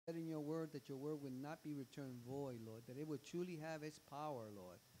In your word that your word would not be returned void, Lord, that it would truly have its power,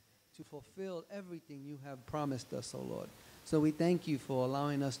 Lord, to fulfill everything you have promised us, oh Lord. So we thank you for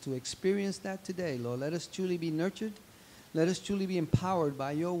allowing us to experience that today, Lord. Let us truly be nurtured. Let us truly be empowered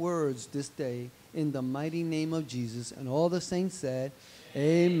by your words this day in the mighty name of Jesus. And all the saints said,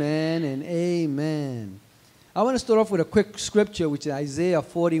 amen and amen. I want to start off with a quick scripture, which is Isaiah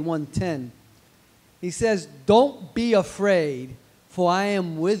 41:10. He says, don't be afraid, for I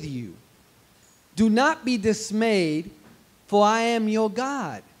am with you. Do not be dismayed, for I am your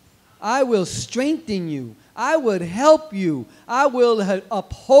God. I will strengthen you. I will help you. I will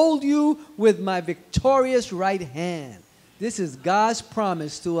uphold you with my victorious right hand. This is God's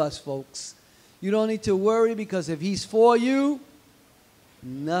promise to us, folks. You don't need to worry, because if he's for you,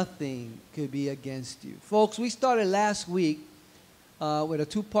 nothing could be against you. Folks, we started last week with a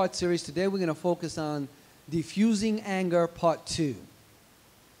two-part series. Today we're going to focus on diffusing anger, part 2.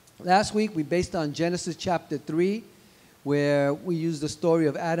 Last week we based on Genesis chapter 3, where we used the story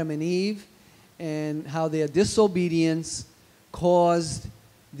of Adam and Eve and how their disobedience caused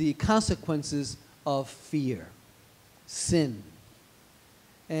the consequences of fear, sin.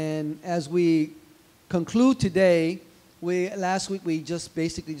 And as we conclude today, last week we just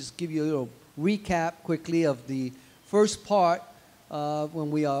basically give you a little recap quickly of the first part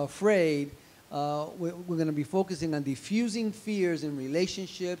when we are afraid. We're going to be focusing on diffusing fears in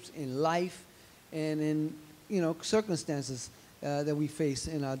relationships, in life, and in circumstances that we face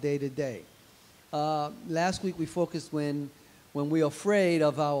in our day-to-day. Last week we focused when we're afraid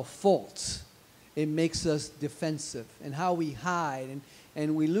of our faults, it makes us defensive, and how we hide.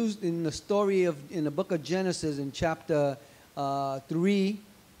 And we lose in the story in the book of Genesis in chapter 3,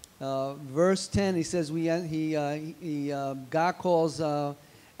 verse 10. He says God calls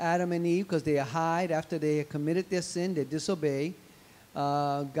Adam and Eve, because they hide after they have committed their sin, they disobey.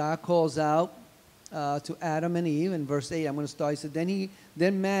 God calls out to Adam and Eve in verse 8. I'm going to start. He said,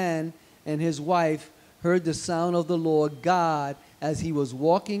 then man and his wife heard the sound of the Lord God as he was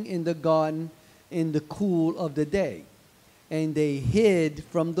walking in the garden in the cool of the day. And they hid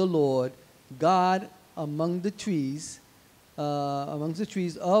from the Lord God among the trees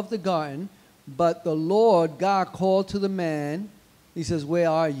of the garden. But the Lord God called to the man. He says, where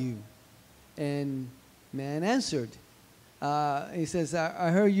are you? And man answered. He says, I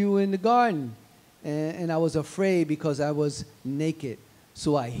heard you in the garden, and I was afraid because I was naked,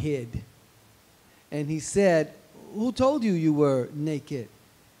 so I hid. And he said, who told you you were naked?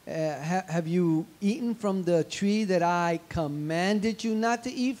 Have you eaten from the tree that I commanded you not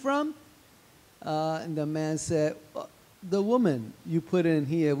to eat from? And the man said, the woman you put in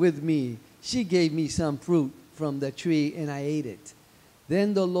here with me, she gave me some fruit from the tree, and I ate it.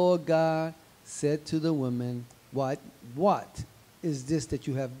 Then the Lord God said to the woman, what is this that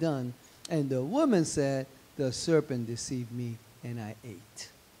you have done? And the woman said, the serpent deceived me, and I ate.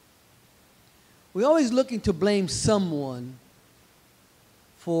 We're always looking to blame someone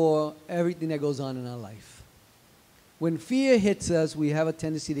for everything that goes on in our life. When fear hits us, we have a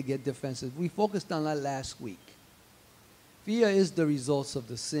tendency to get defensive. We focused on that last week. Fear is the results of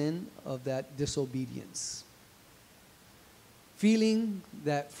the sin of that disobedience. Feelings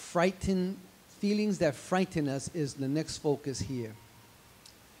that frighten us is the next focus here.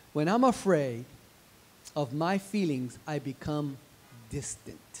 When I'm afraid of my feelings, I become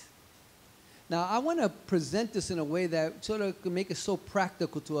distant. Now, I want to present this in a way that sort of can make it so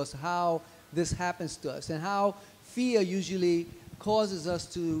practical to us how this happens to us and how fear usually causes us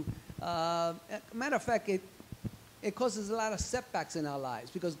to, matter of fact, it causes a lot of setbacks in our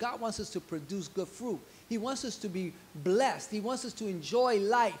lives, because God wants us to produce good fruit. He wants us to be blessed. He wants us to enjoy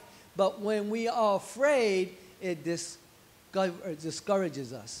life. But when we are afraid, it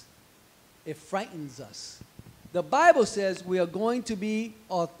discourages us. It frightens us. The Bible says we are going to be,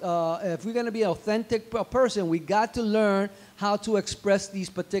 if we're going to be an authentic person, we got to learn how to express these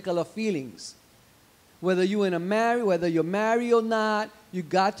particular feelings. Whether you're married or not, you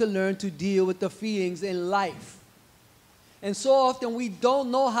got to learn to deal with the feelings in life. And so often we don't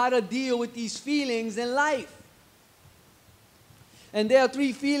know how to deal with these feelings in life. And there are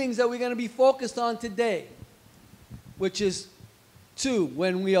 3 feelings that we're going to be focused on today, which is 2.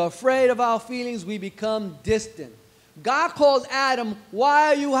 When we are afraid of our feelings, we become distant. God called Adam, why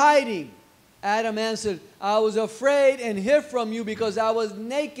are you hiding? Adam answered, I was afraid and hid from you because I was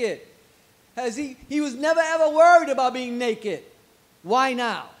naked. He was never ever worried about being naked. Why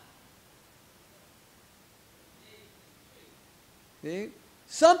now? See?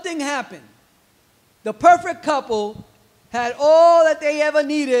 Something happened. The perfect couple had all that they ever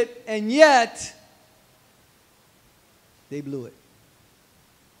needed, and yet they blew it.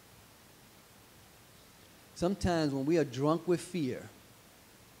 Sometimes when we are drunk with fear,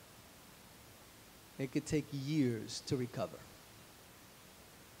 it could take years to recover.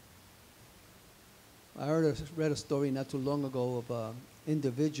 I read a story not too long ago of an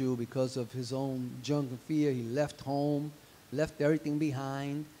individual, because of his own junk and fear, he left home, left everything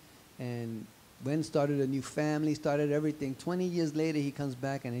behind, and went and started a new family, started everything. 20 years later, he comes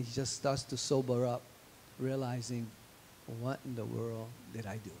back and he just starts to sober up, realizing, what in the world did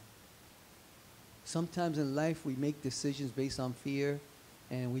I do? Sometimes in life, we make decisions based on fear,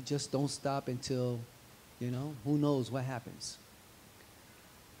 and we just don't stop until, who knows what happens.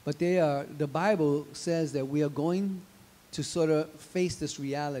 But the Bible says that we are going to sort of face this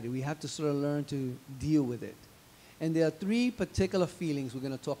reality. We have to sort of learn to deal with it. And there are 3 particular feelings we're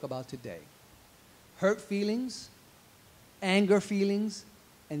going to talk about today. Hurt feelings, anger feelings,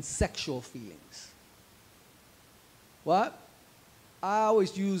 and sexual feelings. What? I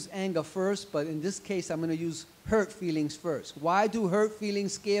always use anger first, but in this case, I'm going to use hurt feelings first. Why do hurt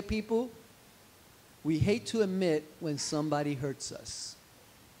feelings scare people? We hate to admit when somebody hurts us.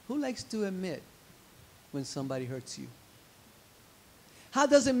 Who likes to admit when somebody hurts you? How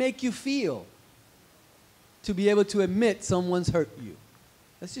does it make you feel to be able to admit someone's hurt you?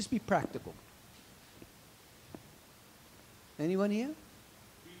 Let's just be practical. Anyone here?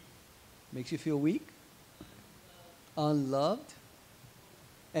 Makes you feel weak? Unloved?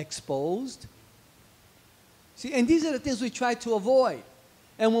 Exposed? See, and these are the things we try to avoid.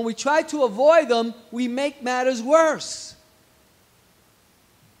 And when we try to avoid them, we make matters worse.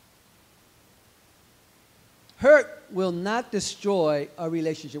 Hurt will not destroy a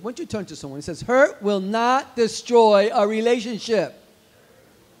relationship. Why don't you turn to someone? It says, hurt will not destroy a relationship.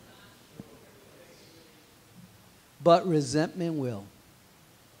 But resentment will.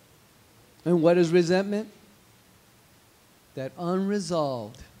 And what is resentment? That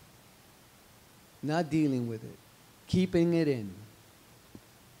unresolved, not dealing with it, keeping it in.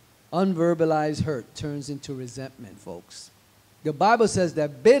 Unverbalized hurt turns into resentment, folks. The Bible says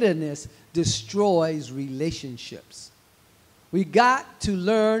that bitterness destroys relationships. We got to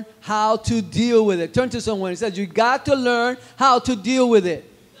learn how to deal with it. Turn to someone and says, you got to learn how to deal with it.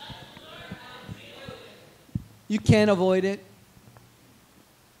 You can't avoid it.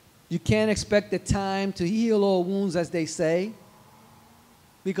 You can't expect the time to heal all wounds, as they say.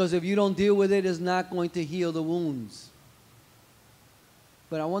 Because if you don't deal with it, it's not going to heal the wounds.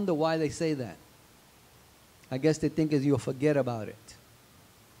 But I wonder why they say that. I guess they think you'll forget about it.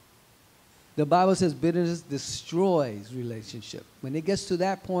 The Bible says bitterness destroys relationship. When it gets to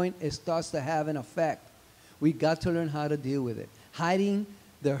that point, it starts to have an effect. We got to learn how to deal with it. Hiding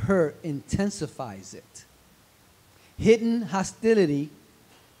the hurt intensifies it. Hidden hostility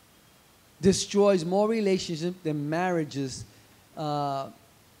destroys more relationships than marriages, than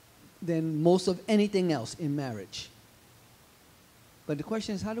most of anything else in marriage. But the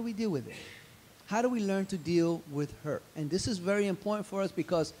question is, how do we deal with it? How do we learn to deal with hurt? And this is very important for us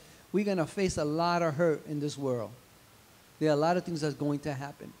because we're going to face a lot of hurt in this world. There are a lot of things that's going to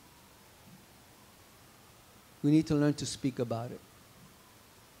happen. We need to learn to speak about it.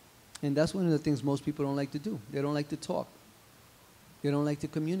 And that's one of the things most people don't like to do. They don't like to talk. They don't like to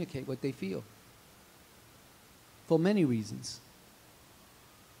communicate what they feel. For many reasons.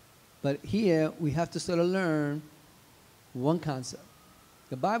 But here, we have to sort of learn one concept.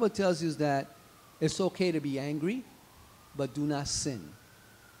 The Bible tells us that it's okay to be angry, but do not sin.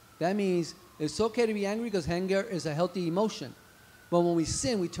 That means it's okay to be angry because anger is a healthy emotion. But when we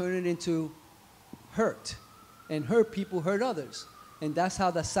sin, we turn it into hurt. And hurt people hurt others. And that's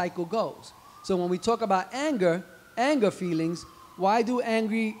how the cycle goes. So when we talk about anger feelings, why do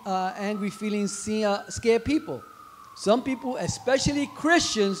angry feelings scare people? Some people, especially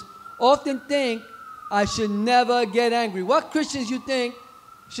Christians, often think, I should never get angry. What Christians you think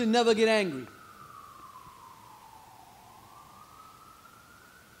should never get angry?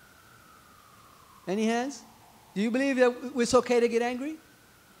 Any hands? Do you believe that it's okay to get angry?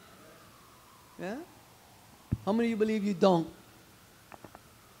 Yeah? How many of you believe you don't?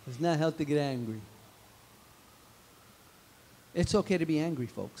 It's not healthy to get angry. It's okay to be angry,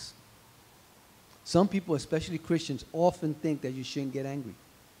 folks. Some people, especially Christians, often think that you shouldn't get angry.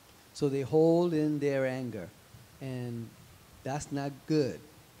 So they hold in their anger. And that's not good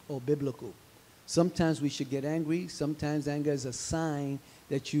or biblical. Sometimes we should get angry. Sometimes anger is a sign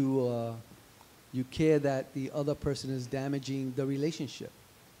that you care that the other person is damaging the relationship.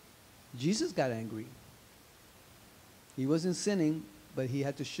 Jesus got angry. He wasn't sinning, but he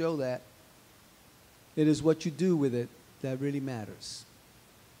had to show that it is what you do with it that really matters.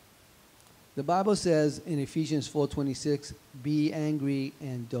 The Bible says in Ephesians 4:26, be angry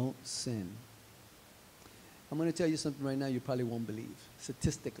and don't sin. I'm going to tell you something right now you probably won't believe,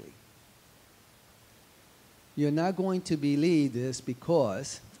 statistically. You're not going to believe this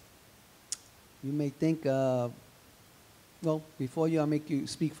because you may think, well, before I make you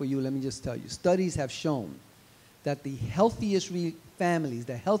speak for you, let me just tell you. Studies have shown that the healthiest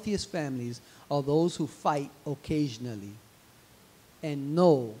families are those who fight occasionally and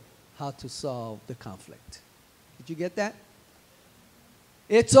know how to solve the conflict. Did you get that?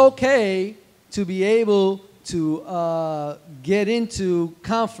 It's okay to be able to get into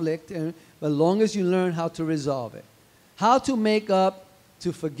conflict, as long as you learn how to resolve it. How to make up,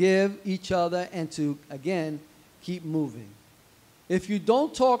 to forgive each other, and to, again, keep moving. If you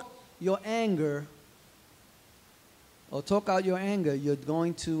don't talk your anger, or talk out your anger, you're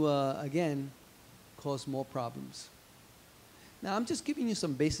going to, again, cause more problems. Now, I'm just giving you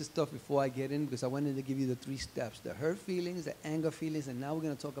some basic stuff before I get in, because I wanted to give you the 3 steps: the hurt feelings, the anger feelings, and now we're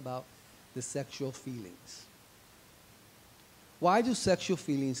going to talk about the sexual feelings. Why do sexual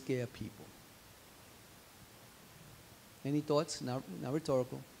feelings scare people? Any thoughts? Not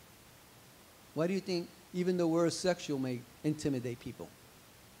rhetorical. Why do you think even the word sexual may intimidate people?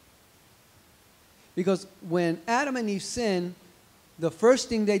 Because when Adam and Eve sinned, the first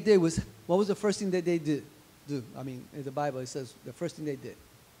thing they did was, what was the first thing that they did? I mean, in the Bible it says the first thing they did.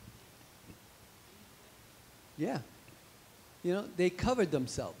 Yeah. You know, they covered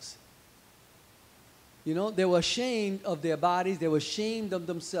themselves. You know, they were ashamed of their bodies. They were ashamed of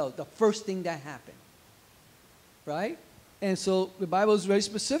themselves. The first thing that happened. Right? And so the Bible is very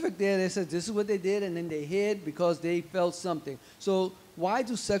specific there. They said this is what they did, and then they hid because they felt something. So why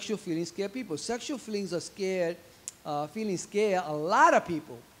do sexual feelings scare people? Sexual feelings scare a lot of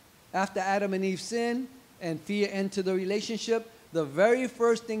people. After Adam and Eve sinned and fear entered the relationship, the very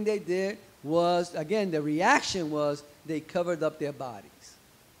first thing they did was, again, the reaction was they covered up their bodies.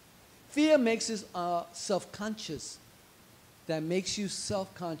 Fear makes us self-conscious. That makes you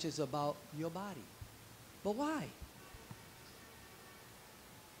self-conscious about your body. But why?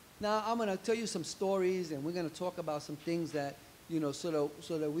 Now, I'm going to tell you some stories, and we're going to talk about some things that, you know, so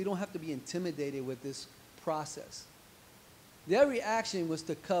that we don't have to be intimidated with this process. Their reaction was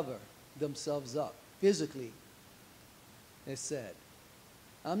to cover themselves up physically. It said,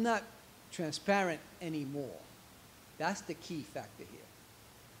 I'm not transparent anymore. That's the key factor here.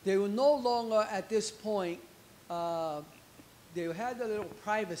 They were no longer at this point, they had a little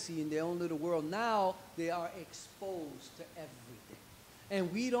privacy in their own little world. Now they are exposed to everything.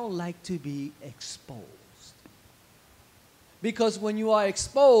 And we don't like to be exposed. Because when you are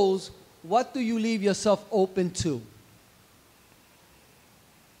exposed, what do you leave yourself open to?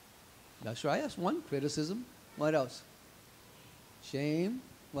 That's right, that's one. Criticism. What else? Shame.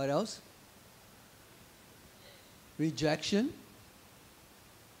 What else? Rejection.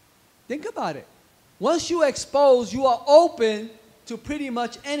 Think about it. Once you expose, you are open to pretty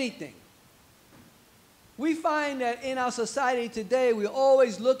much anything. We find that in our society today, we're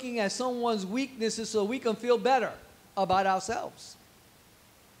always looking at someone's weaknesses so we can feel better about ourselves.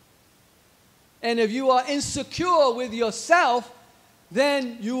 And if you are insecure with yourself,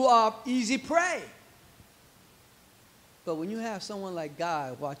 then you are easy prey. But when you have someone like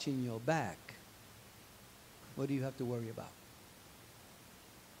God watching your back, what do you have to worry about?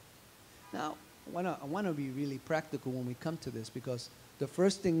 Now, I want to be really practical when we come to this, because the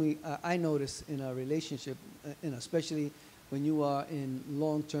first thing I notice in a relationship, and especially when you are in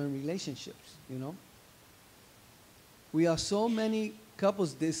long-term relationships, you know, we are so many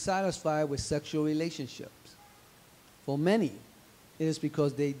couples dissatisfied with sexual relationships. For many, it is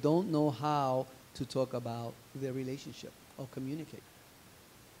because they don't know how to talk about their relationship or communicate.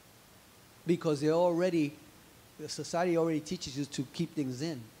 Because the society already teaches you to keep things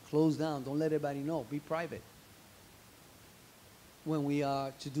in, close down, don't let everybody know, be private. When we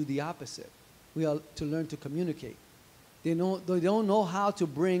are to do the opposite, we are to learn to communicate. They don't know how to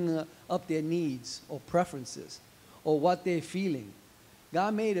bring up their needs or preferences or what they're feeling.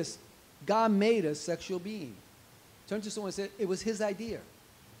 God made us sexual beings. Turn to someone and say, it was his idea.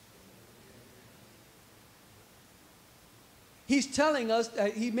 He's telling us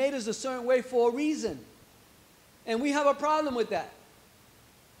that he made us a certain way for a reason. And we have a problem with that.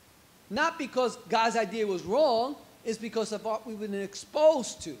 Not because God's idea was wrong, it's because of what we've been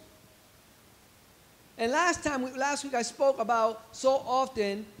exposed to. And last week I spoke about so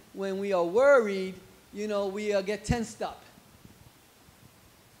often when we are worried, you know, we get tensed up.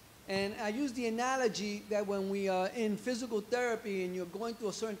 And I use the analogy that when we are in physical therapy and you're going through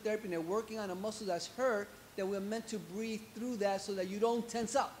a certain therapy and they're working on a muscle that's hurt, that we're meant to breathe through that so that you don't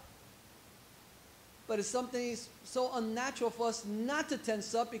tense up. But it's something so unnatural for us not to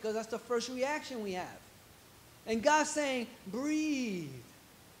tense up because that's the first reaction we have. And God's saying, breathe.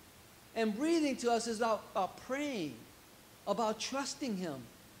 And breathing to us is about praying, about trusting Him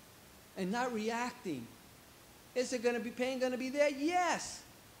and not reacting. Is it going to be pain going to be there? Yes.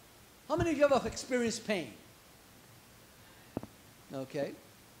 How many of you ever experienced pain? Okay.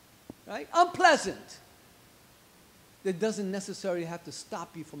 Right? Unpleasant. That doesn't necessarily have to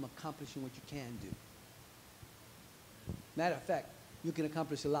stop you from accomplishing what you can do. Matter of fact, you can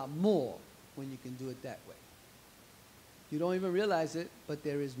accomplish a lot more when you can do it that way. You don't even realize it, but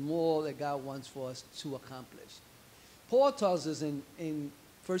there is more that God wants for us to accomplish. Paul tells us in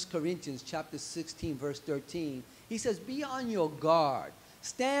 1 Corinthians chapter 16, verse 13, he says, be on your guard.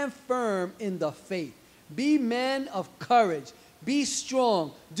 Stand firm in the faith. Be men of courage. Be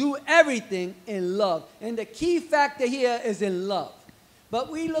strong. Do everything in love. And the key factor here is in love. But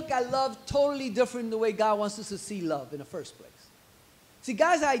we look at love totally different than the way God wants us to see love in the first place. See,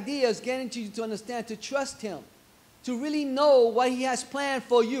 God's idea is getting you to understand, to trust Him, to really know what He has planned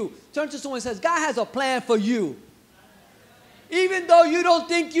for you. Turn to someone and says, God has a plan for you. Even though you don't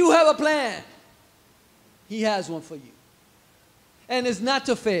think you have a plan, He has one for you. And it's not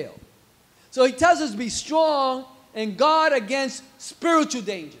to fail. So He tells us to be strong and guard against spiritual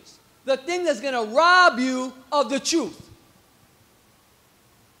dangers. The thing that's going to rob you of the truth.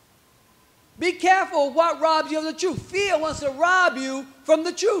 Be careful of what robs you of the truth. Fear wants to rob you from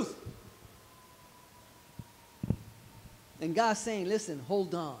the truth. And God's saying, listen,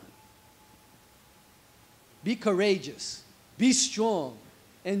 hold on. Be courageous. Be strong.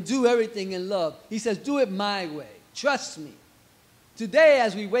 And do everything in love. He says, do it my way. Trust me. Today,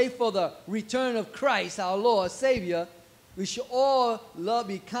 as we wait for the return of Christ, our Lord, Savior, we should all love,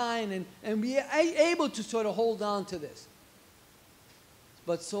 be kind, and be able to sort of hold on to this.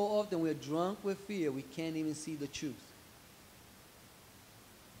 But so often we're drunk with fear, we can't even see the truth.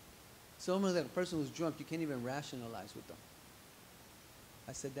 So much that a person who's drunk, you can't even rationalize with them.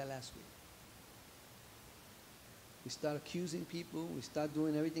 I said that last week. We start accusing people. We start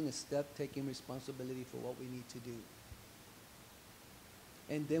doing everything instead of taking responsibility for what we need to do.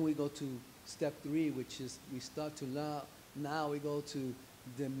 And then we go to step 3, which is we start to now we go to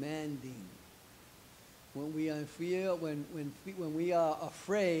demanding. When we are in fear, when we are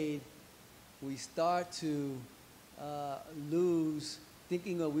afraid, we start to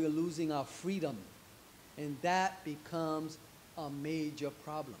thinking that we're losing our freedom. And that becomes a major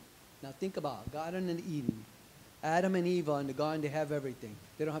problem. Now think about it. Garden and Eden. Adam and Eve are in the garden. They have everything.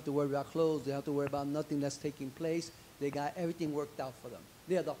 They don't have to worry about clothes. They don't have to worry about nothing that's taking place. They got everything worked out for them.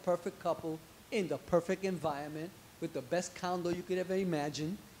 They are the perfect couple in the perfect environment with the best condo you could ever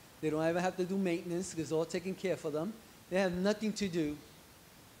imagine. They don't ever have to do maintenance because it's all taken care for them. They have nothing to do.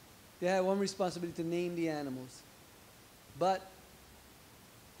 They have one responsibility, to name the animals. But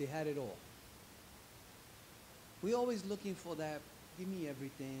they had it all. We're always looking for that, give me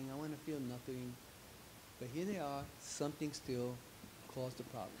everything, I want to feel nothing. But here they are, something still caused the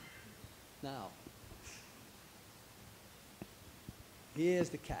problem. Now, here's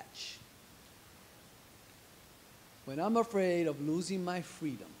the catch. When I'm afraid of losing my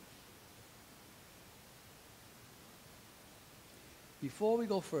freedom, before we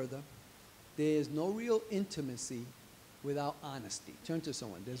go further, there is no real intimacy without honesty. Turn to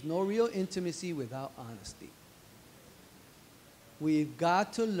someone. There's no real intimacy without honesty. We've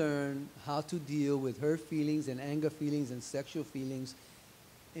got to learn how to deal with hurt feelings and anger feelings and sexual feelings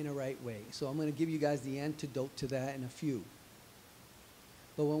in a right way. So I'm going to give you guys the antidote to that in a few.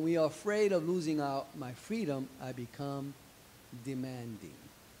 But when we are afraid of losing my freedom, I become demanding.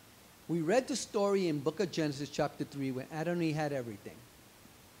 We read the story in book of Genesis chapter 3 when Adam and Eve had everything.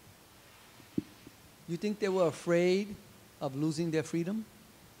 You think they were afraid of losing their freedom?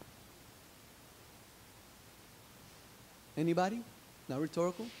 Anybody? Not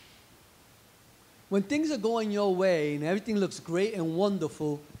rhetorical? When things are going your way and everything looks great and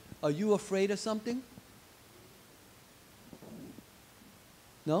wonderful, are you afraid of something?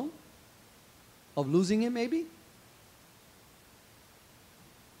 No? Of losing it maybe?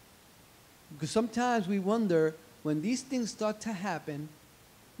 Because sometimes we wonder when these things start to happen,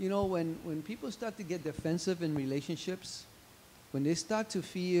 you know, when people start to get defensive in relationships, when they start to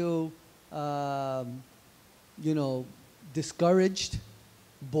feel, you know, discouraged,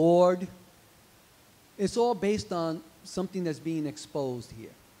 bored, it's all based on something that's being exposed here.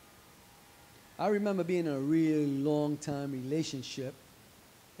 I remember being in a really long-time relationship,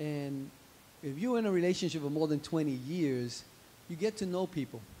 and if you're in a relationship for more than 20 years, you get to know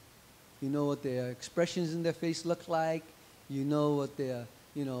people. You know what their expressions in their face look like. You know what their,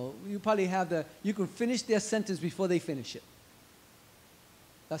 you know, you probably have you can finish their sentence before they finish it.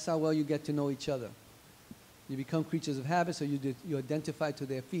 That's how well you get to know each other. You become creatures of habit, so you identify to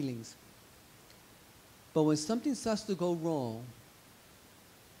their feelings. But when something starts to go wrong,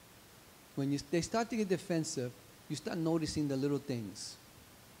 when they start to get defensive, you start noticing the little things.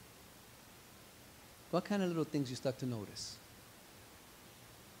 What kind of little things you start to notice?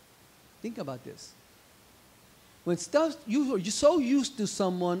 Think about this. When stuff, you're so used to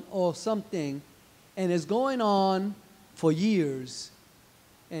someone or something, and it's going on for years,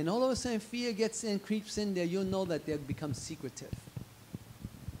 and all of a sudden fear gets in, creeps in there, you'll know that they've become secretive.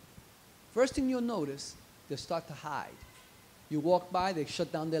 First thing you'll notice, they start to hide. You walk by, they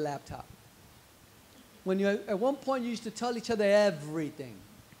shut down their laptop. At one point you used to tell each other everything.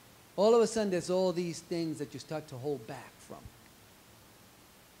 All of a sudden there's all these things that you start to hold back from.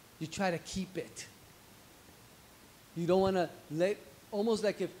 You try to keep it. You don't want to almost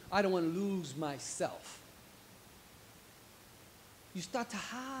like if I don't want to lose myself. You start to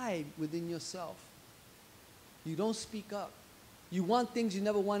hide within yourself. You don't speak up. You want things you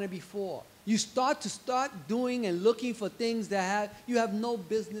never wanted before. You start doing and looking for things that you have no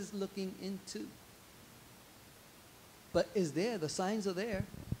business looking into. But it's there. The signs are there.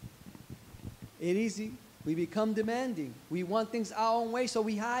 It's easy. We become demanding. We want things our own way, so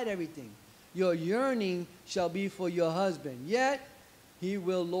we hide everything. Your yearning shall be for your husband, yet he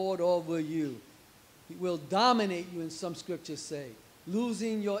will lord over you. He will dominate you, in some scriptures say.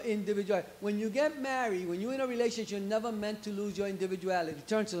 Losing your individuality. When you get married, when you're in a relationship, you're never meant to lose your individuality.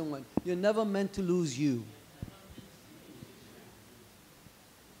 Turn to someone. You're never meant to lose you.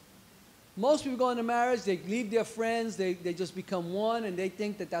 Most people go into marriage, they leave their friends, they just become one, and they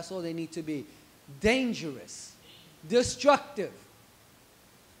think that that's all they need to be. Dangerous. Destructive.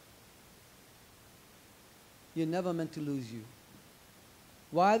 You're never meant to lose you.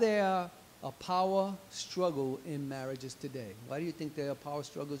 Why there are a power struggle in marriages today? Why do you think there are power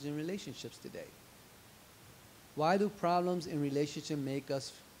struggles in relationships today? Why do problems in relationship make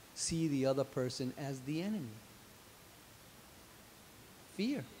us see the other person as the enemy?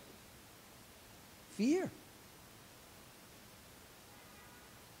 Fear. Fear.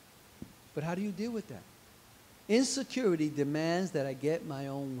 But how do you deal with that? Insecurity demands that I get my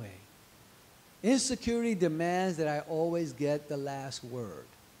own way. Insecurity demands that I always get the last word.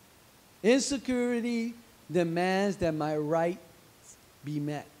 Insecurity demands that my rights be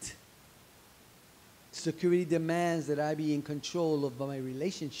met. Security demands that I be in control of my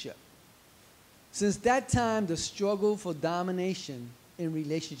relationship. Since that time, the struggle for domination in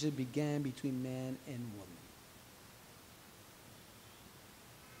relationship began between man and woman.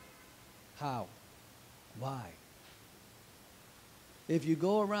 How? Why? If you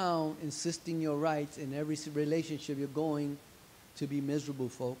go around insisting your rights in every relationship, you're going to be miserable,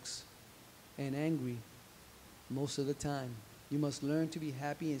 folks, and angry most of the time. You must learn to be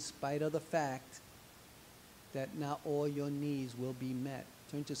happy in spite of the fact that not all your needs will be met.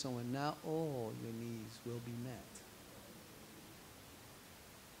 Turn to someone. Not all your needs will be met.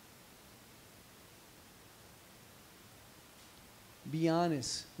 Be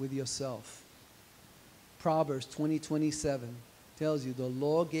honest with yourself. Proverbs 20:27 tells you the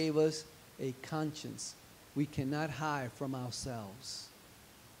Lord gave us a conscience we cannot hide from ourselves.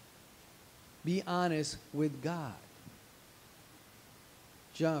 Be honest with God.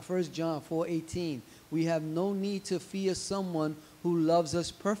 1 John 4:18. We have no need to fear someone who loves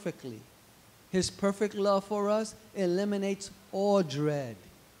us perfectly. His perfect love for us eliminates all dread.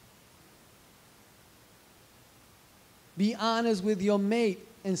 Be honest with your mate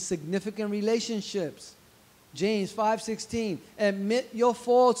in significant relationships. James 5:16. Admit your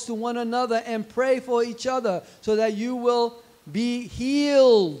faults to one another and pray for each other so that you will be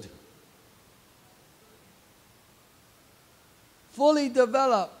healed. Fully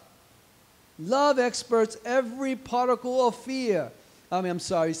develop. Love experts every particle of fear.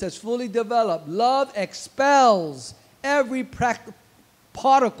 He says fully develop. Love expels every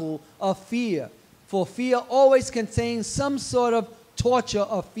particle of fear. For fear always contains some sort of torture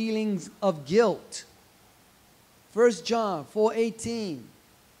or feelings of guilt. 1 John 4:18.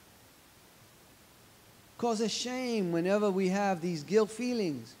 Causes shame whenever we have these guilt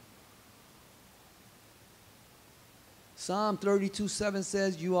feelings. Psalm 32:7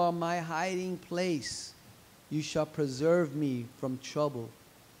 says, you are my hiding place. You shall preserve me from trouble.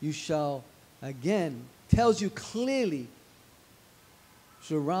 You shall, again, tells you clearly,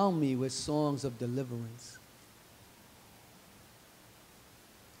 surround me with songs of deliverance.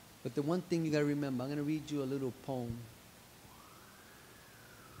 But the one thing you got to remember, I'm going to read you a little poem.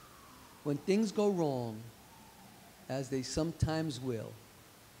 When things go wrong, as they sometimes will,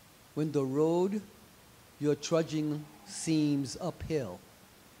 when the road you're trudging seems uphill,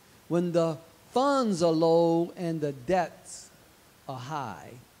 when the funds are low and the debts are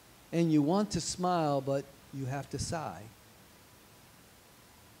high, and you want to smile, but you have to sigh.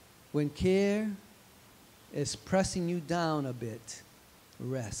 When care is pressing you down a bit,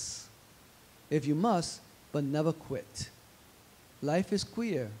 rest. If you must, but never quit. Life is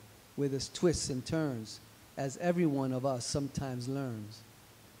queer with its twists and turns, as every one of us sometimes learns.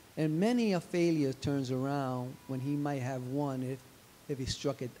 And many a failure turns around when he might have won if he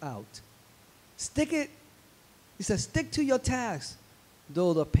struck it out. He says, stick to your task.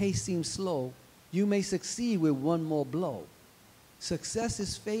 Though the pace seems slow, you may succeed with one more blow. Success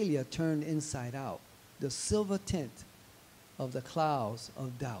is failure turned inside out, the silver tint of the clouds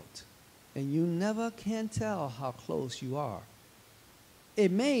of doubt. And you never can tell how close you are.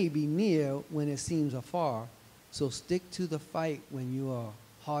 It may be near when it seems afar, so stick to the fight when you are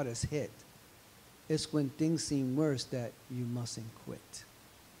hardest hit. It's when things seem worse that you mustn't quit.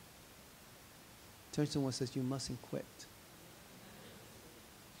 Turn to someone and says, you mustn't quit.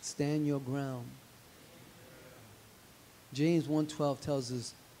 Stand your ground. James 1:12 tells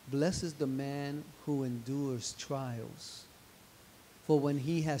us, blessed is the man who endures trials. For when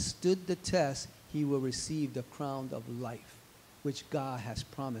he has stood the test, he will receive the crown of life, which God has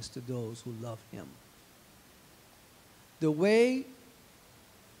promised to those who love him. The way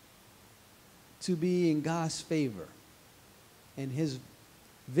to be in God's favor and his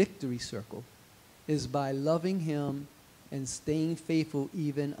victory circle is by loving him and staying faithful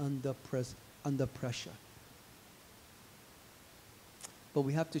even under pressure. But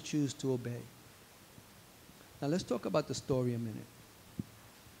we have to choose to obey. Now let's talk about the story a minute.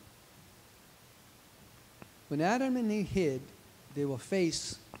 When Adam and Eve hid, they were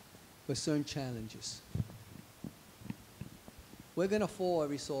faced with certain challenges. We're going to fall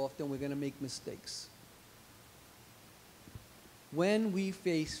every so often. We're going to make mistakes. When we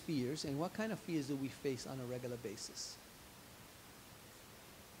face fears, and what kind of fears do we face on a regular basis?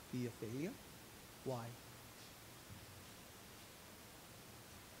 Fear of failure. Why?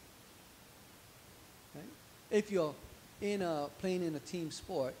 Right? If you're playing in a team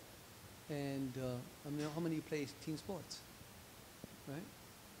sport, and how many of you play team sports? Right?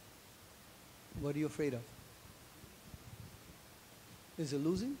 What are you afraid of? Is it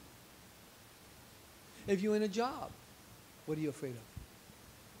losing? If you're in a job, what are you afraid of?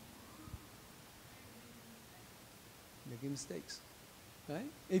 Making mistakes. Right?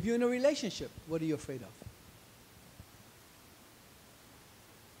 If you're in a relationship, what are you afraid of?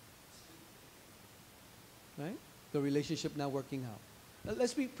 Right? The relationship not working out. Now,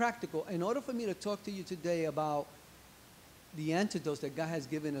 let's be practical. In order for me to talk to you today about the antidotes that God has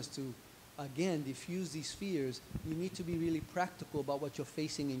given us to, again, diffuse these fears, you need to be really practical about what you're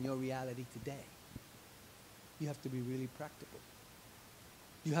facing in your reality today. You have to be really practical.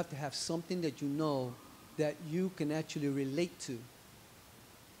 You have to have something that you know that you can actually relate to.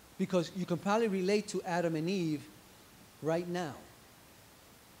 Because you can probably relate to Adam and Eve right now.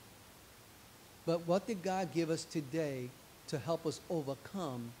 But what did God give us today to help us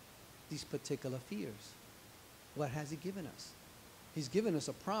overcome these particular fears? What has he given us? He's given us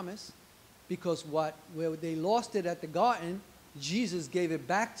a promise, because where they lost it at the garden, Jesus gave it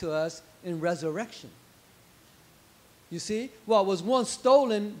back to us in resurrection. You see, what was once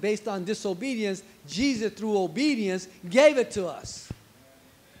stolen based on disobedience, Jesus, through obedience, gave it to us.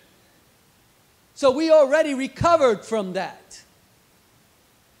 So we already recovered from that.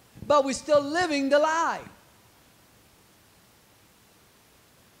 But we're still living the lie.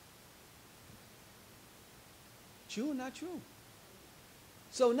 True or not true?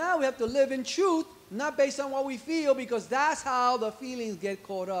 So now we have to live in truth, not based on what we feel, because that's how the feelings get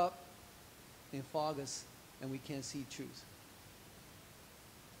caught up and fog us, and we can't see truth.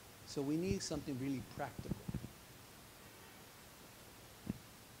 So we need something really practical.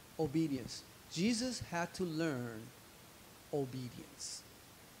 Obedience. Jesus had to learn obedience.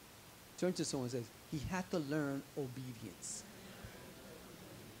 Turn to someone and say, he had to learn obedience.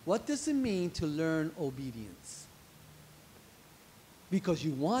 What does it mean to learn obedience? Because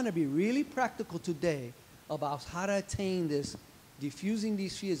you want to be really practical today about how to attain this, diffusing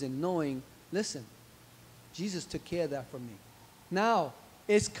these fears and knowing, listen, Jesus took care of that for me. Now,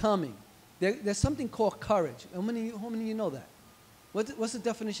 it's coming. There's something called courage. How many of you know that? What's the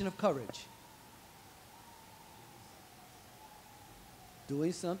definition of courage?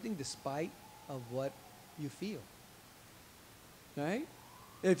 Doing something despite of what you feel. Right?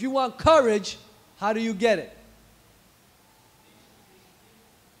 If you want courage, how do you get it?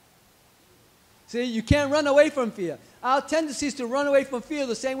 See, you can't run away from fear. Our tendency is to run away from fear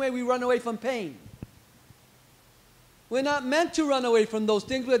the same way we run away from pain. We're not meant to run away from those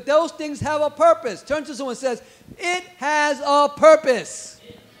things, but those things have a purpose. Turn to someone and says, it has a purpose.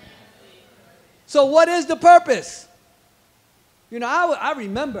 So what is the purpose? You know, I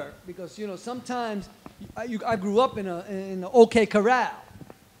remember, because, you know, sometimes I grew up in an OK Corral.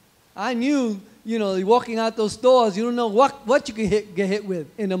 I knew, you know, walking out those doors, you don't know what you can get hit with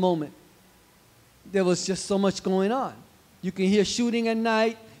in a moment. There was just so much going on. You can hear shooting at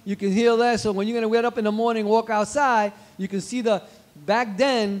night. You can hear that. So when you're going to get up in the morning, walk outside, you can see back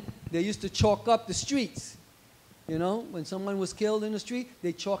then, they used to chalk up the streets. You know, when someone was killed in the street,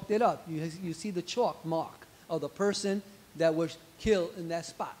 they chalked it up. You see the chalk mark of the person that was killed in that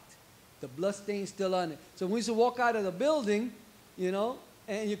spot. The blood stain still on it. So when we used to walk out of the building, you know,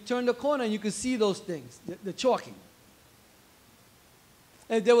 and you turn the corner and you can see those things, the chalking.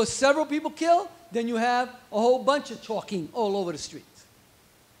 If there were several people killed, then you have a whole bunch of chalking all over the streets.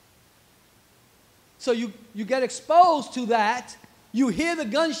 So you get exposed to that. You hear the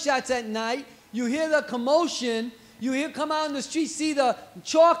gunshots at night. You hear the commotion. You hear come out in the street, see the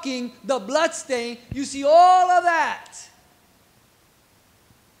chalking, the blood stain. You see all of that.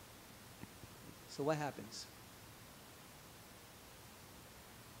 So what happens?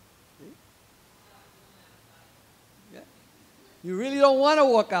 Yeah. You really don't want to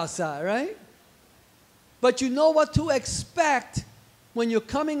walk outside, right? But you know what to expect when you're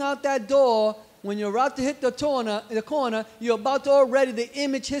coming out that door. When you're about to hit the corner, you're about to already, the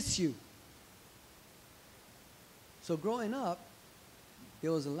image hits you. So growing up,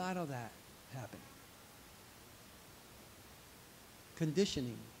 there was a lot of that happening.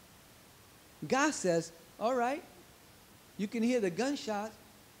 Conditioning. God says, all right, you can hear the gunshots,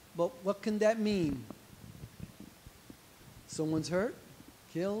 but what can that mean? Someone's hurt,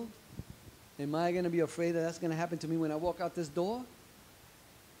 killed. Am I going to be afraid that that's going to happen to me when I walk out this door?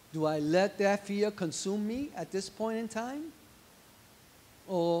 Do I let that fear consume me at this point in time?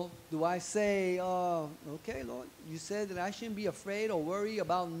 Or do I say, okay, Lord, you said that I shouldn't be afraid or worry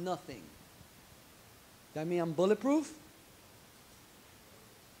about nothing. That mean I'm bulletproof?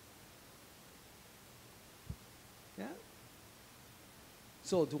 Yeah?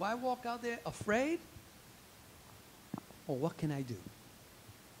 So do I walk out there afraid? Or what can I do?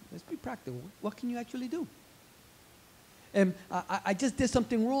 Let's be practical. What can you actually do? And I just did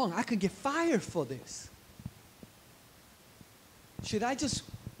something wrong. I could get fired for this. Should I just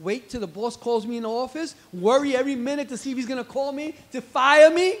wait till the boss calls me in the office, worry every minute to see if he's going to call me to fire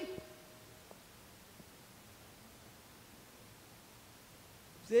me?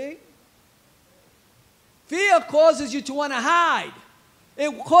 See? Fear causes you to want to hide.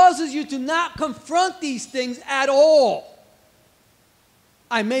 It causes you to not confront these things at all.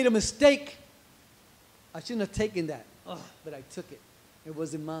 I made a mistake. I shouldn't have taken that. But I took it. It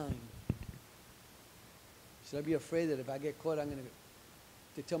wasn't mine. Should I be afraid that if I get caught, I'm going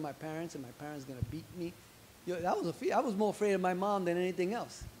to tell my parents and my parents are going to beat me? You know, that was a fear. I was more afraid of my mom than anything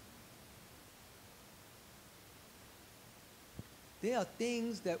else. There are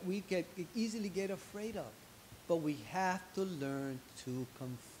things that we can easily get afraid of, but we have to learn to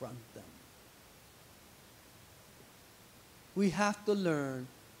confront them. We have to learn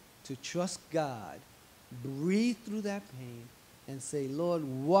to trust God, breathe through that pain, and say, Lord,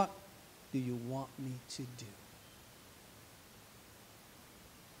 what do you want me to do?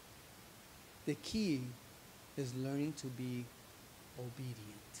 The key is learning to be obedient.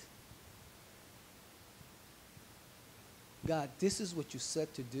 God, this is what you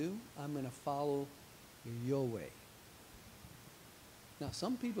said to do. I'm going to follow your way. Now,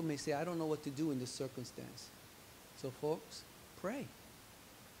 some people may say, I don't know what to do in this circumstance. So, folks, pray.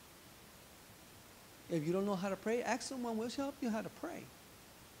 If you don't know how to pray, ask someone who will help you how to pray.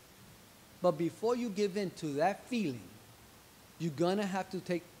 But before you give in to that feeling, you're going to have to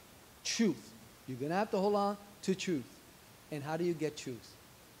take truth. You're going to have to hold on to truth. And how do you get truth?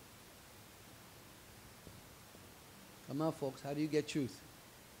 Come on, folks. How do you get truth?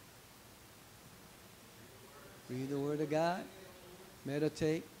 Read the Word of God.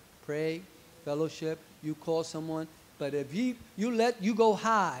 Meditate. Pray. Fellowship. You call someone. But if you go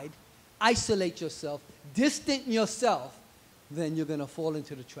hide, isolate yourself, distant yourself, then you're going to fall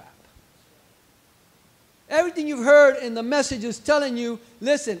into the trap. Everything you've heard in the message is telling you,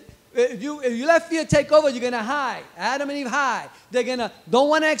 listen, if you let fear take over, you're going to hide. Adam and Eve hide. They're going to don't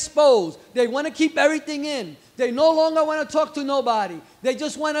want to expose. They want to keep everything in. They no longer want to talk to nobody. They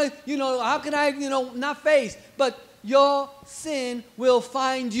just want to, how can I, not face? But your sin will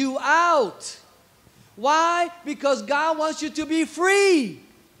find you out. Why? Because God wants you to be free.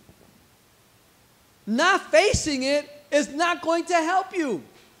 Not facing it is not going to help you.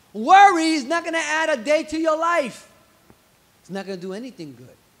 Worry is not going to add a day to your life. not going to do anything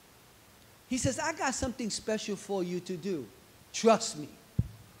good. He says, I got something special for you to do. Trust me.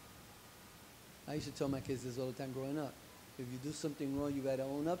 I used to tell my kids this all the time growing up. If you do something wrong, you got to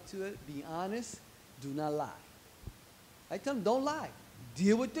own up to it. Be honest. Do not lie. I tell them, don't lie.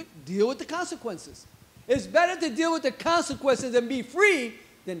 Deal with the consequences. It's better to deal with the consequences and be free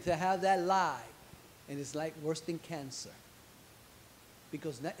than to have that lie. And it's like worse than cancer.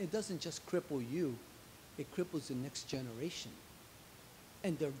 Because it doesn't just cripple you. It cripples the next generation.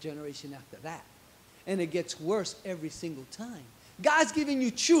 And the generation after that. And it gets worse every single time. God's giving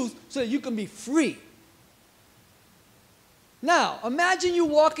you truth so that you can be free. Now, imagine you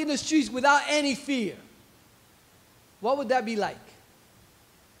walk in the streets without any fear. What would that be like?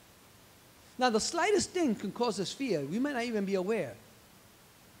 Now, the slightest thing can cause us fear. We might not even be aware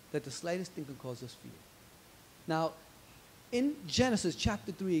that the slightest thing can cause us fear. Now, in Genesis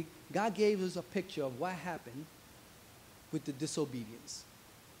chapter 3, God gave us a picture of what happened with the disobedience.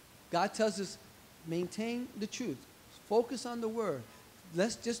 God tells us, maintain the truth. Focus on the word.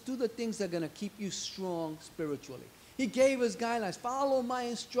 Let's just do the things that are going to keep you strong spiritually. He gave us guidelines. Follow my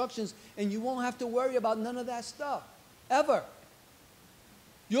instructions, and you won't have to worry about none of that stuff, ever.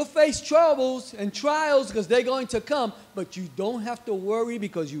 You'll face troubles and trials because they're going to come, but you don't have to worry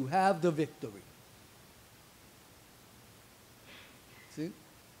because you have the victory. See?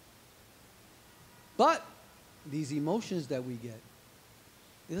 But these emotions that we get,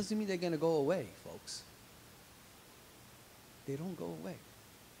 it doesn't mean they're going to go away, folks. They don't go away.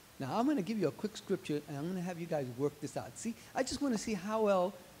 Now, I'm going to give you a quick scripture, and I'm going to have you guys work this out. See, I just want to see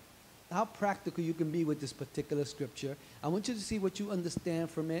how practical you can be with this particular scripture. I want you to see what you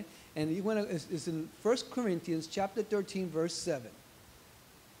understand from it. And you want to, it's in 1 Corinthians chapter 13, verse 7.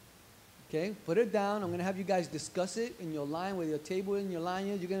 Okay, put it down. I'm going to have you guys discuss it in your line, with your table in your line.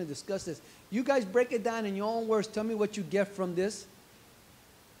 You're going to discuss this. You guys break it down in your own words. Tell me what you get from this.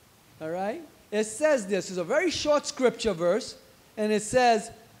 All right? It says this. It's a very short scripture verse. And it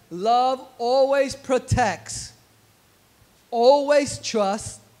says, love always protects, always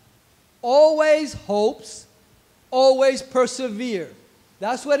trusts, always hopes, always perseveres.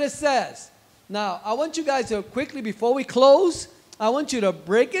 That's what it says. Now, I want you guys to quickly, before we close, I want you to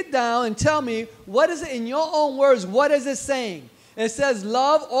break it down and tell me, what is it in your own words? What is it saying? It says,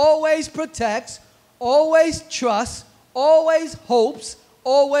 love always protects, always trusts, always hopes,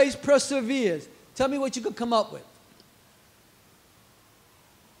 always perseveres. Tell me what you could come up with.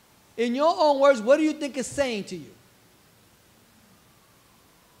 In your own words, what do you think it's saying to you?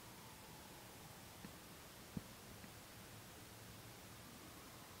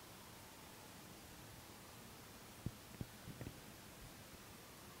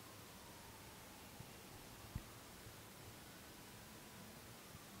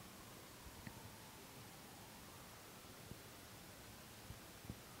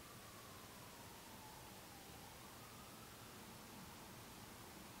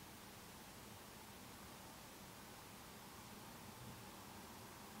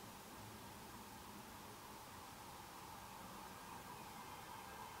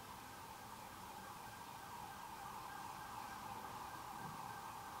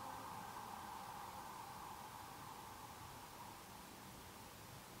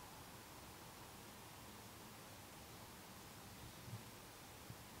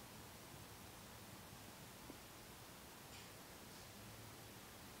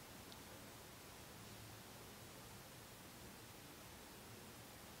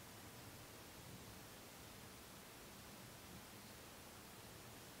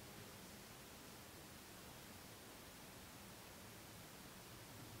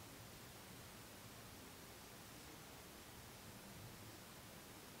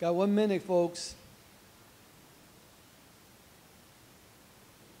 Got 1 minute, folks.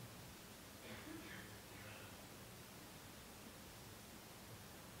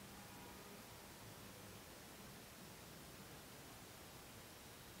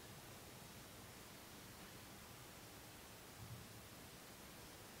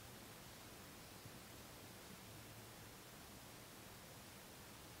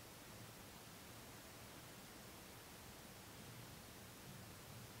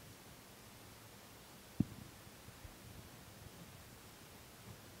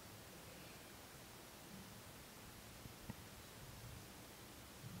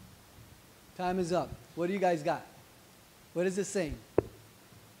 Time is up. What do you guys got? What is it saying?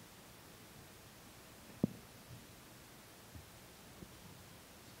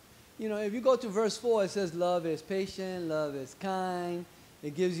 You know, if you go to verse 4, it says love is patient, love is kind.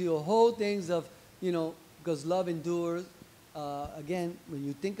 It gives you a whole things of, you know, because love endures. Again, when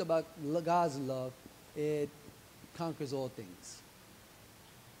you think about God's love, it conquers all things.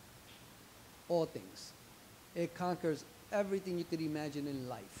 All things. It conquers everything you could imagine in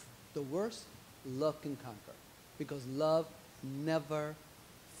life. The worst, love can conquer. Because love never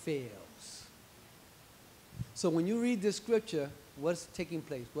fails. So when you read this scripture, what's taking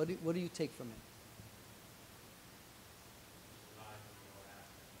place? What do you take from it?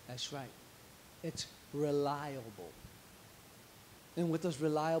 That's right. It's reliable. And what does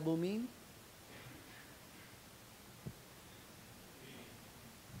reliable mean?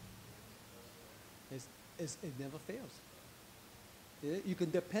 It never fails. You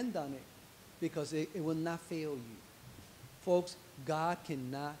can depend on it because it will not fail you. Folks, God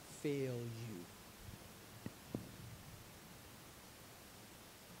cannot fail you.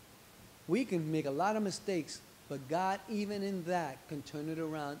 We can make a lot of mistakes, but God, even in that, can turn it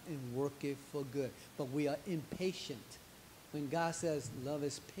around and work it for good. But we are impatient. When God says love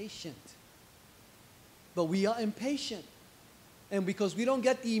is patient. But we are impatient. And because we don't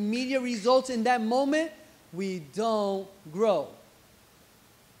get the immediate results in that moment, we don't grow.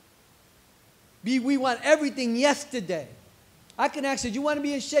 We want everything yesterday. I can ask you, you want to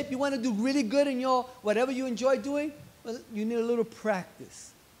be in shape? You want to do really good in your whatever you enjoy doing? Well, you need a little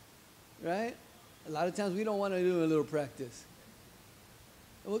practice. Right? A lot of times we don't want to do a little practice.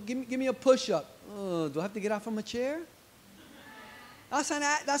 Well, give me a push-up. Oh, do I have to get out from a chair?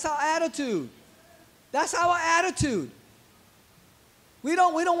 That's our attitude. That's our attitude. We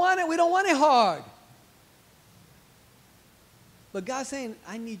don't want it. We don't want it hard. But God's saying,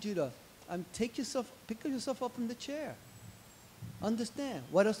 I need you to pick yourself up from the chair. Understand.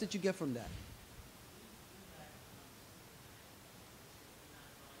 What else did you get from that?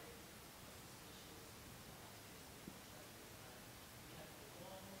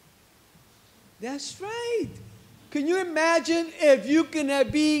 That's right. Can you imagine if you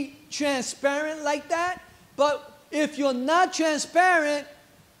can be transparent like that? But if you're not transparent,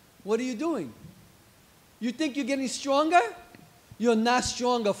 what are you doing? You think you're getting stronger? You're not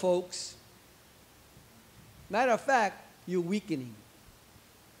stronger, folks. Matter of fact, you're weakening.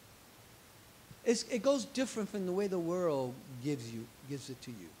 It goes different from the way the world gives it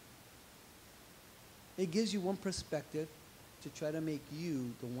to you. It gives you one perspective to try to make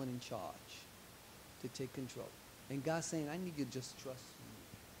you the one in charge, to take control. And God's saying, I need you to just trust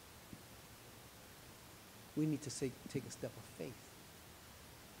me. We need to take a step of faith.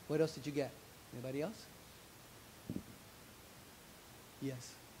 What else did you get? Anybody else?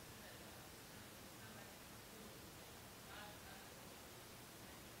 Yes.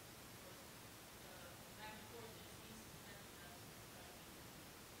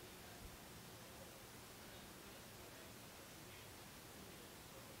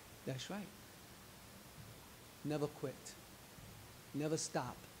 That's right. Never quit. Never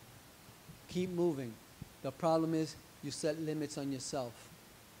stop. Keep moving. The problem is you set limits on yourself.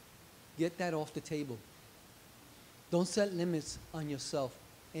 Get that off the table. Don't set limits on yourself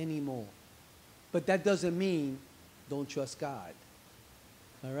anymore. But that doesn't mean don't trust God.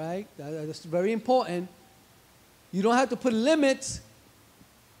 All right? That's very important. You don't have to put limits,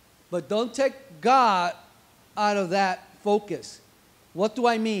 but don't take God out of that focus. What do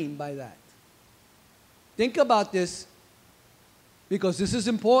I mean by that? Think about this, because this is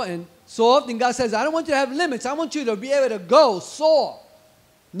important. So often God says, I don't want you to have limits. I want you to be able to go, soar.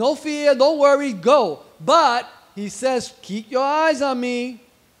 No fear, don't worry, go. But he says, keep your eyes on me.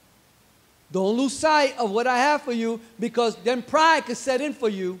 Don't lose sight of what I have for you, because then pride could set in for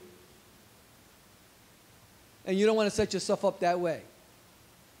you. And you don't want to set yourself up that way.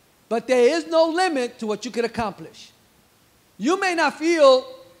 But there is no limit to what you can accomplish. You may not feel,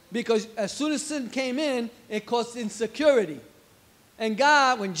 because as soon as sin came in, it caused insecurity. And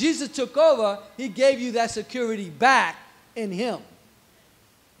God, when Jesus took over, he gave you that security back in him.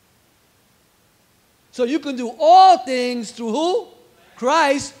 So you can do all things through who?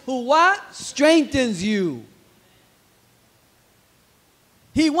 Christ, who what? Strengthens you.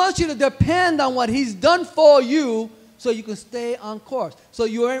 He wants you to depend on what he's done for you so you can stay on course. So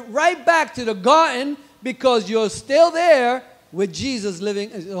you're right back to the garden because you're still there with Jesus living,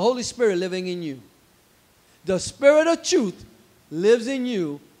 the Holy Spirit living in you. The Spirit of truth lives in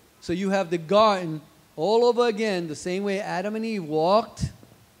you, so you have the garden all over again, the same way Adam and Eve walked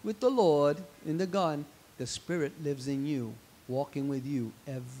with the Lord in the garden. The Spirit lives in you, walking with you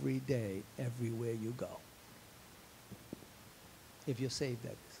every day, everywhere you go. If you're saved,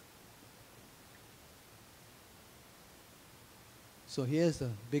 that is. So here's the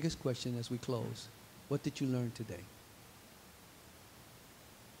biggest question as we close. What did you learn today?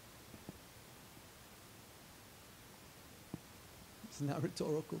 It's not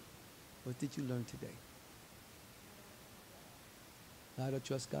rhetorical. What did you learn today? How to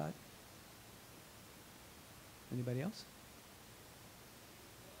trust God? Anybody else?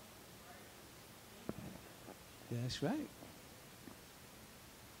 That's right.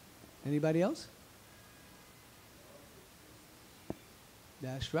 Anybody else?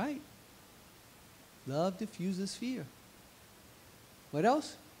 That's right. Love diffuses fear. What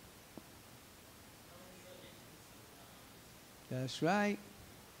else? That's right.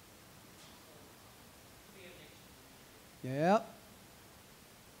 Yep.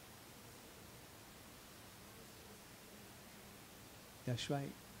 That's right.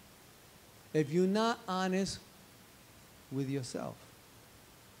 If you're not honest with yourself,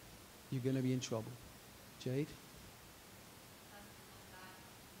 you're going to be in trouble. Jade?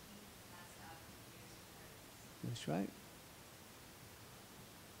 That's right.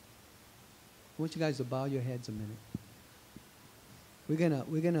 I want you guys to bow your heads a minute.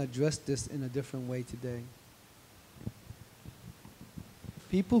 We're gonna address this in a different way today.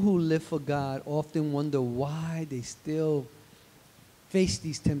 People who live for God often wonder why they still face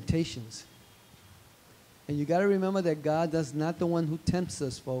these temptations. And you got to remember that God is not the one who tempts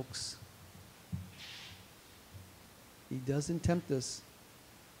us, folks. He doesn't tempt us.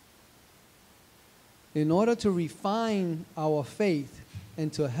 In order to refine our faith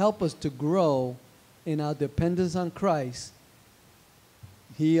and to help us to grow in our dependence on Christ,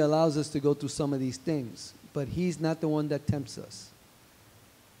 He allows us to go through some of these things. But He's not the one that tempts us.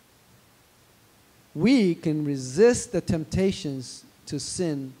 We can resist the temptations to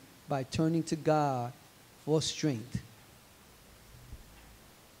sin by turning to God for strength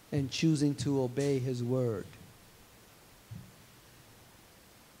and choosing to obey His word.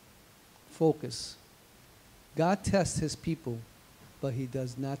 Focus. God tests His people, but He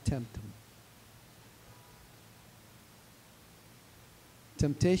does not tempt them.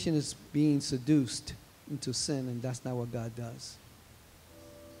 Temptation is being seduced into sin, and that's not what God does.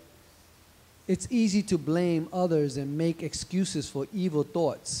 It's easy to blame others and make excuses for evil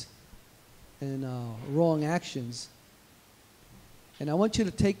thoughts and wrong actions. And I want you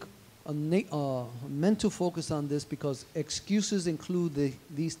to take a mental focus on this, because excuses include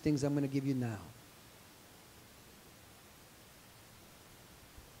these things I'm going to give you now.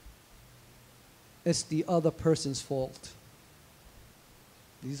 It's the other person's fault.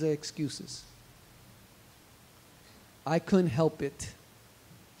 These are excuses. I couldn't help it.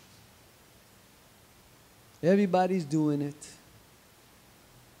 Everybody's doing it.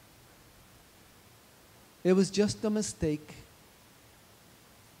 It was just a mistake.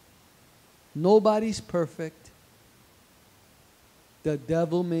 Nobody's perfect. The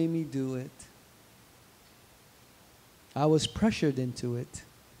devil made me do it. I was pressured into it.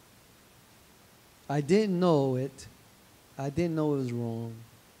 I didn't know it. I didn't know it was wrong.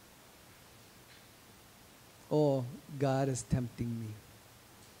 Or God is tempting me.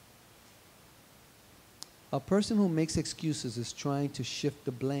 A person who makes excuses is trying to shift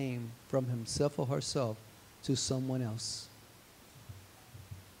the blame from himself or herself to someone else.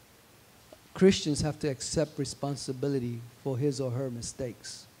 Christians have to accept responsibility for his or her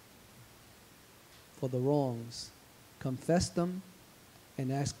mistakes, for the wrongs, confess them,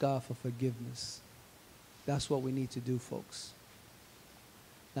 and ask God for forgiveness. That's what we need to do, folks.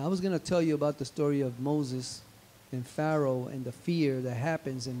 Now, I was going to tell you about the story of Moses and Pharaoh and the fear that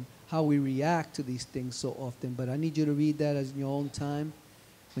happens and how we react to these things so often, but I need you to read that in your own time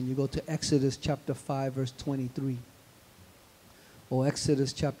when you go to Exodus chapter 5, verse 23, or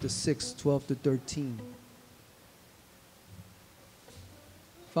Exodus chapter 6, 12 to 13.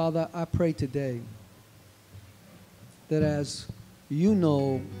 Father, I pray today that as you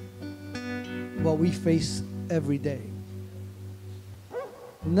know what we face every day,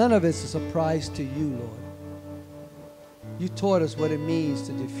 none of it's a surprise to you, Lord. You taught us what it means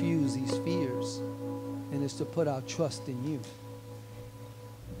to diffuse these fears, and it's to put our trust in you.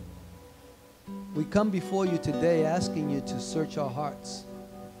 We come before you today asking you to search our hearts,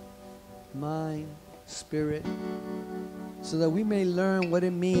 mind, spirit, so that we may learn what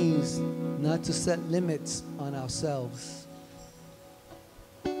it means not to set limits on ourselves.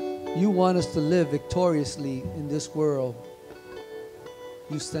 You want us to live victoriously in this world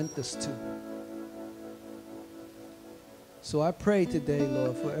you sent us to. So I pray today,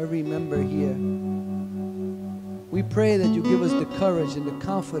 Lord, for every member here. We pray that you give us the courage and the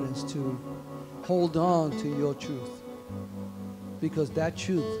confidence to hold on to your truth, because that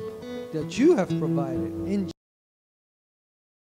truth that you have provided in